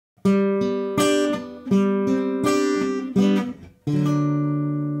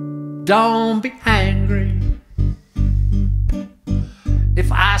Don't be angry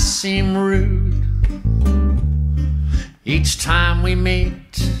if I seem rude each time we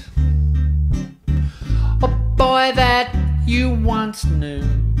meet. A boy that you once knew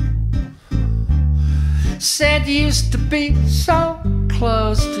said used to be so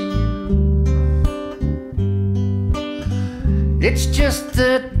close to you. It's just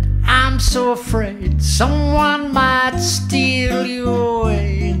that I'm so afraid someone might steal you away.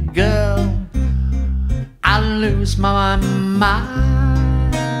 Girl, I lose my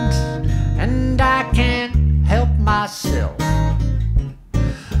mind, and I can't help myself.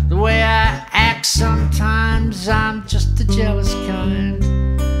 The way I act sometimes, I'm just the jealous kind.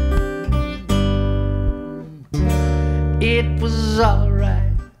 It was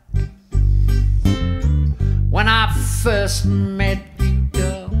alright when I first met you,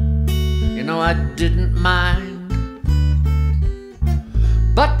 girl. You know I didn't mind.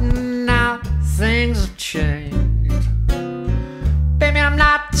 But now things have changed. Baby, I'm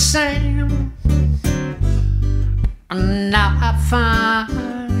not the same. And now I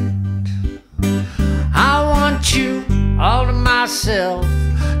find I want you all to myself.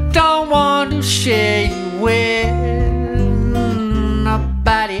 Don't want to share you with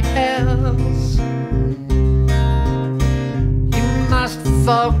nobody else. You must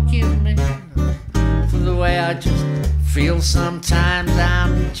forgive me for the way I just feel sometimes.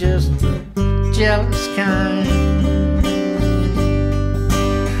 I'm just the jealous kind.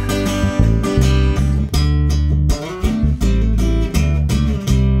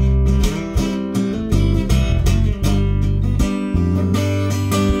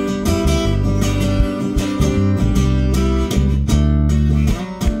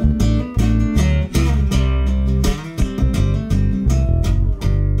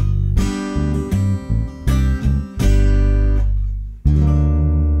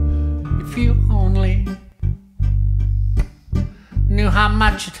 If you only knew how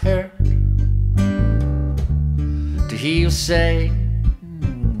much it hurt to hear you say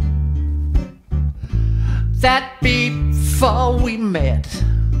that before we met.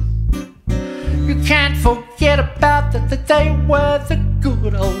 You can't forget about that they were the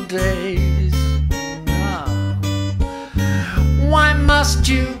good old days. Why must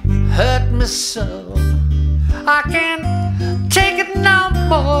you hurt me so? I can't take it no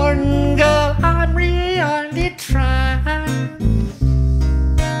more, girl, I'm really trying.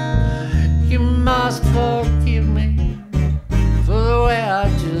 You must forgive me for the way I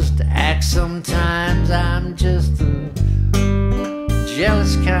just act sometimes. I'm just the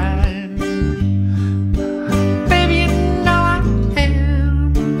jealous kind. Baby, you know I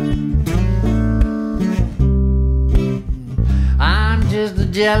am. I'm just the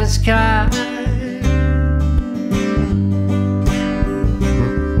jealous kind.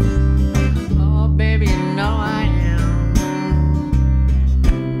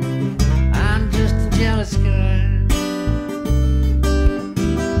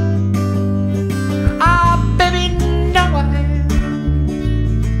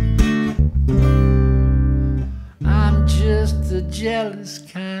 The jealous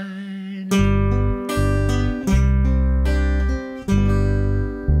kind.